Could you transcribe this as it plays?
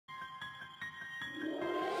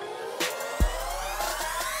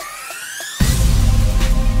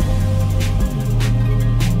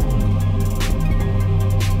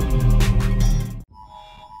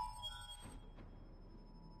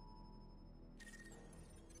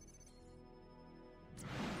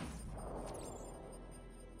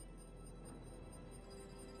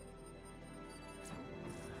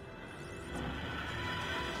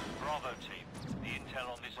Bravo team. The intel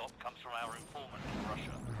on this op comes from our informant in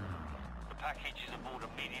Russia. The package is aboard a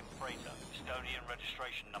medium freighter, Estonian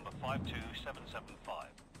registration number 52775.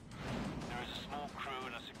 There is a small crew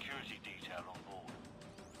and a security detail on board.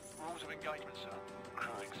 Rules of engagement, sir.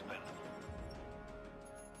 Crew expendable.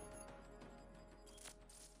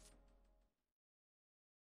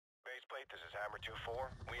 Baseplate, this is Hammer 2-4.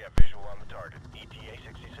 We have visual on the target. ETA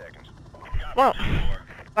 60 seconds. Well,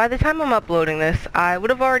 by the time I'm uploading this, I would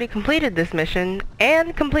have already completed this mission,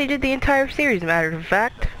 and completed the entire series, matter of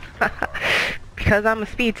fact. Because I'm a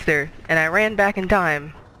speedster, and I ran back in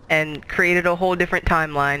time, and created a whole different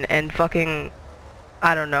timeline, and fucking...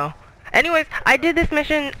 I don't know. Anyways, I did this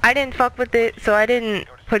mission, I didn't fuck with it, so I didn't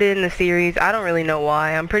put it in the series. I don't really know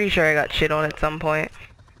why. I'm pretty sure I got shit on at some point.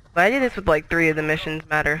 But I did this with like 3 of the missions,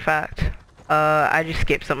 matter of fact. I just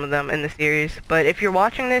skipped some of them in the series. But if you're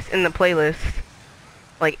watching this in the playlist,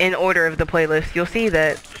 like in order of the playlist, you'll see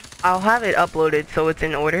that I'll have it uploaded so it's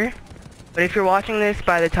in order. But if you're watching this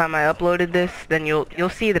by the time I uploaded this, then you'll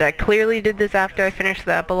see that I clearly did this after I finished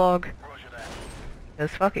the epilogue.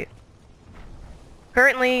 Because fuck it.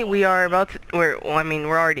 Currently, we are about to, we're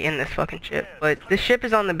already in this fucking ship, but this ship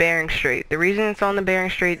is on the Bering Strait. The reason it's on the Bering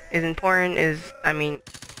Strait is important is, I mean,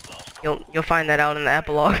 you'll find that out in the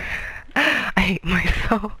epilogue. I hate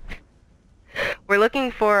myself. We're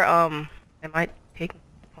looking for, am I taking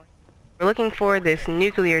the point? We're looking for this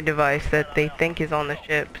nuclear device that they think is on the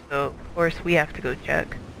ship, so of course we have to go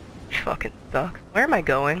check. Which fucking sucks. Where am I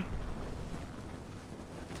going?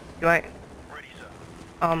 Do I,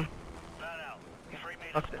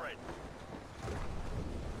 fuck this.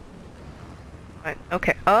 Right,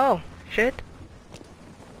 okay. Oh, shit.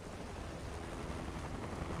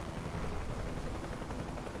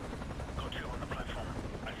 Got you on the platform.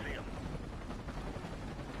 I see him.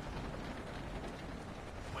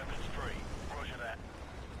 Weapons free. Roger that.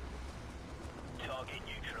 Target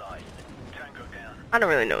neutralized. Tango down. I don't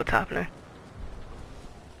really know what's happening.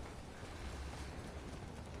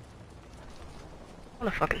 What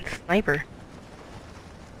a fucking sniper.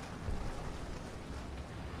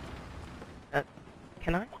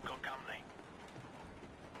 Can I? We've got company.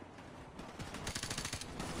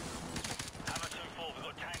 Hammer 2-4, we've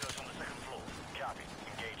got tangos on the second floor. Copy.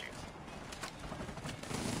 Engaging.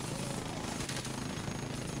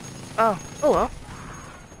 Oh well.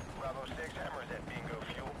 Bravo 6, Hammer is at bingo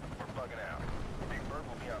fuel. We're bugging out. Big Bird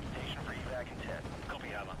will be on station for evac in 10. Copy,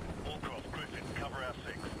 Hammer. Allcroft, Griffin, cover our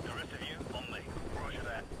 6. The rest of you, on me. Roger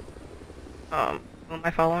that. Who am I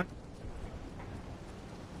following?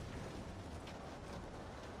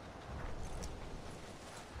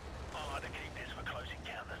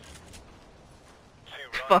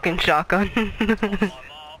 Fucking shotgun. On my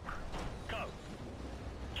mark. Go.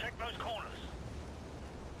 Check those corners.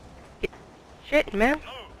 Shit, man. Move.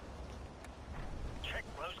 Check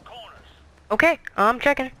those corners. Okay, I'm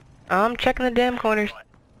checking. I'm checking the damn corners. Right.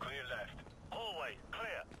 Clear left. Hallway,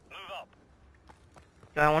 clear. Move up.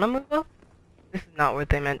 Do I want to move up? This is not what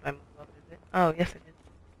they meant by move up, is it? Oh, yes it is.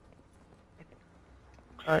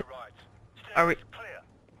 Clear right. Are we... Clear.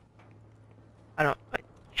 I don't...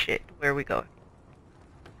 Shit, where are we going?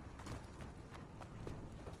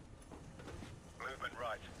 Movement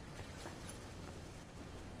right.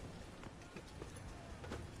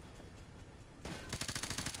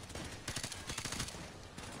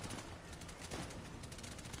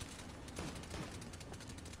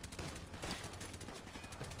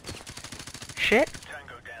 Shit.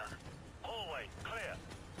 Tango down. Hallway, clear.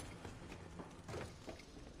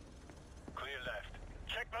 Clear left.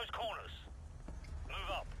 Check those corners. Move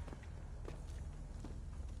up.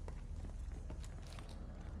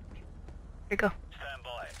 Here we go. Stand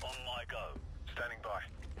by. On my go. Standing by.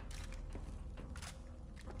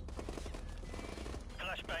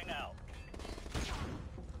 Flashbang out.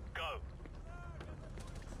 Go.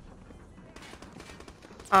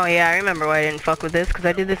 Oh yeah, I remember why I didn't fuck with this, because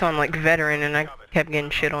I did this on like veteran and I kept getting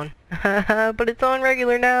shit on. But it's on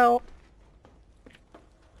regular now.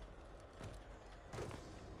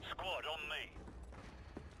 Squad on me.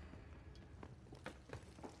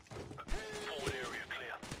 Forward area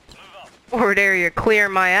clear. Move up. Forward area clear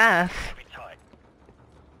my ass. Be tight.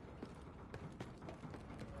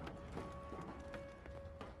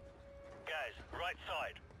 Guys, right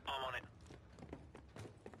side. I'm on it.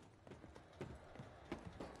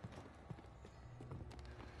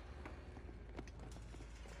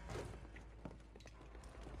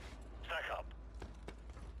 Stack up.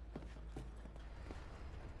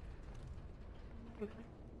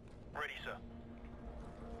 Ready, sir.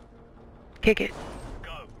 Kick it.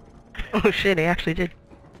 Go. Oh shit, he actually did.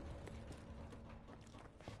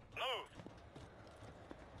 Move.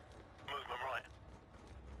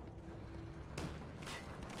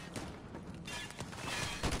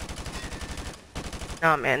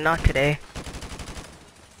 Nah, man, not today.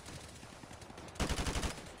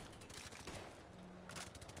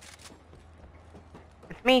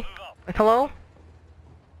 It's me. Like, hello?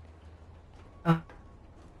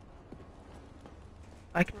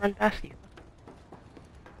 I can run past you.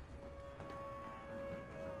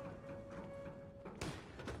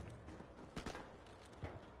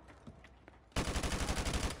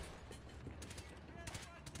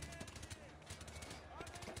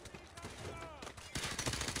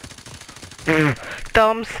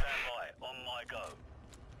 Thumbs. Stand by. On my go.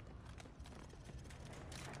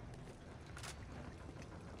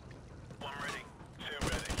 One ready. Two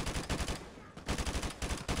ready.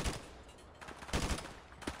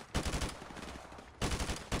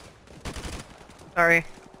 Sorry.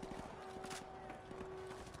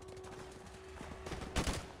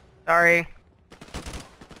 Sorry.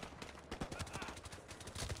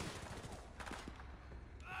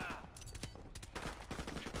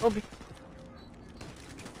 Obi.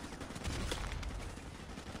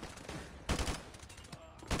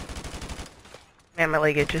 Man, my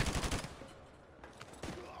leg itches.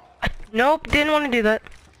 Nope, didn't want to do that.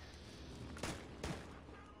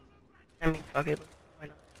 I mean, fuck it. Why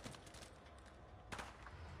not?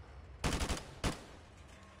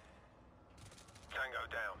 Tango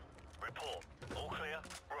down. Report. All clear?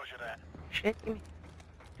 Roger that. Shit, give me.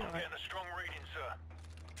 I'm getting a strong reading, sir.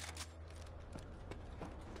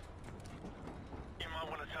 You might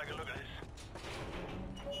want to take a look at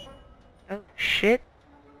this. Oh, shit.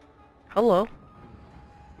 Hello.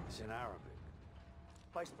 It's in Arabic.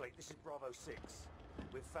 Faceplate, this is Bravo 6.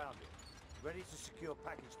 We've found it. Ready to secure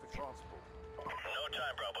package for transport. No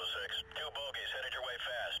time, Bravo 6. Two bogies headed your way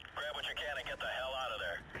fast. Grab what you can and get the hell out of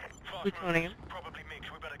there. Fast Plutonium. movers. Probably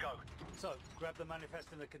mixed. We better go. So, grab the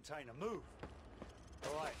manifest in the container. Move!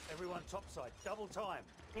 Alright, everyone topside. Double time.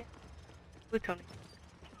 Yeah. Plutonium.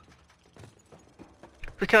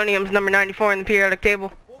 Plutonium's number 94 in the periodic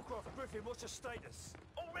table. Warcraft Griffin, what's your status?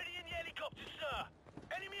 Already in the helicopter, sir.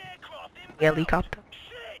 Enemy aircraft inbound. Helicopter.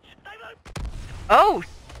 Shit! Oh!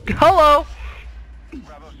 Hello!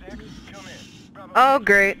 Bravo 6, come in. Bravo Oh, 6,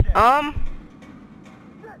 great. Shit!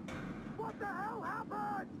 What the hell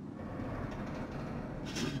happened?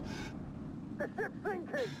 The ship's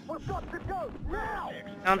sinking! We've got to go! Now!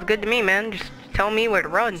 Sounds good to me, man. Just tell me where to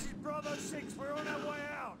run. This is Bravo 6, we're on our way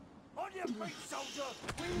out! On your feet, soldier!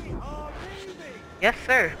 We are leaving! Yes,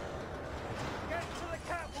 sir. Get to the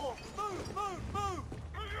catwalk! Move, move, move!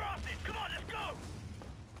 Move your asses! Come on, let's go!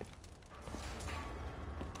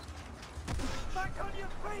 Back on your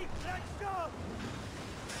feet! Let's go!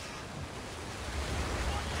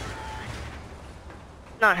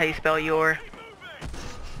 Not how you spell your.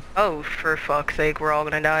 Oh, for fuck's sake, we're all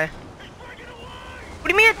gonna die. What do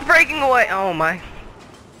you mean it's breaking away? Oh my.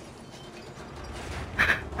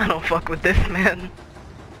 I don't fuck with this, man.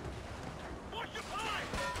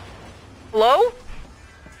 Hello?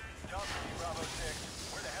 Talk to me, Bravo 6.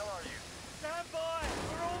 Where the hell are you? Stand by!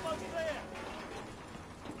 We're almost there!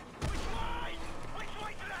 Which way? Which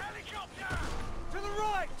way to the helicopter? To the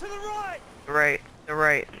right! To the right! Right, the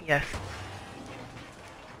right, yes.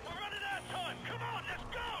 We're running out of time. Come on, let's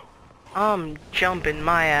go! I'm jumping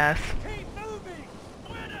my ass. Keep moving!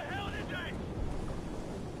 Where the hell is it?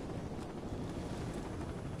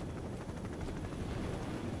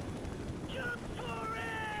 Jump for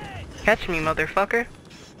it! Catch me, motherfucker.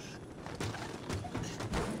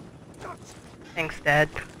 Thanks, Dad.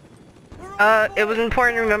 It was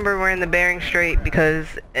important to remember we're in the Bering Strait because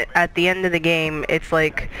at the end of the game, it's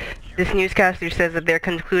like this newscaster says that they're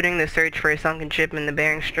concluding the search for a sunken ship in the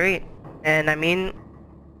Bering Strait. And I mean,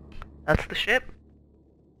 that's the ship.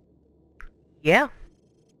 Yeah.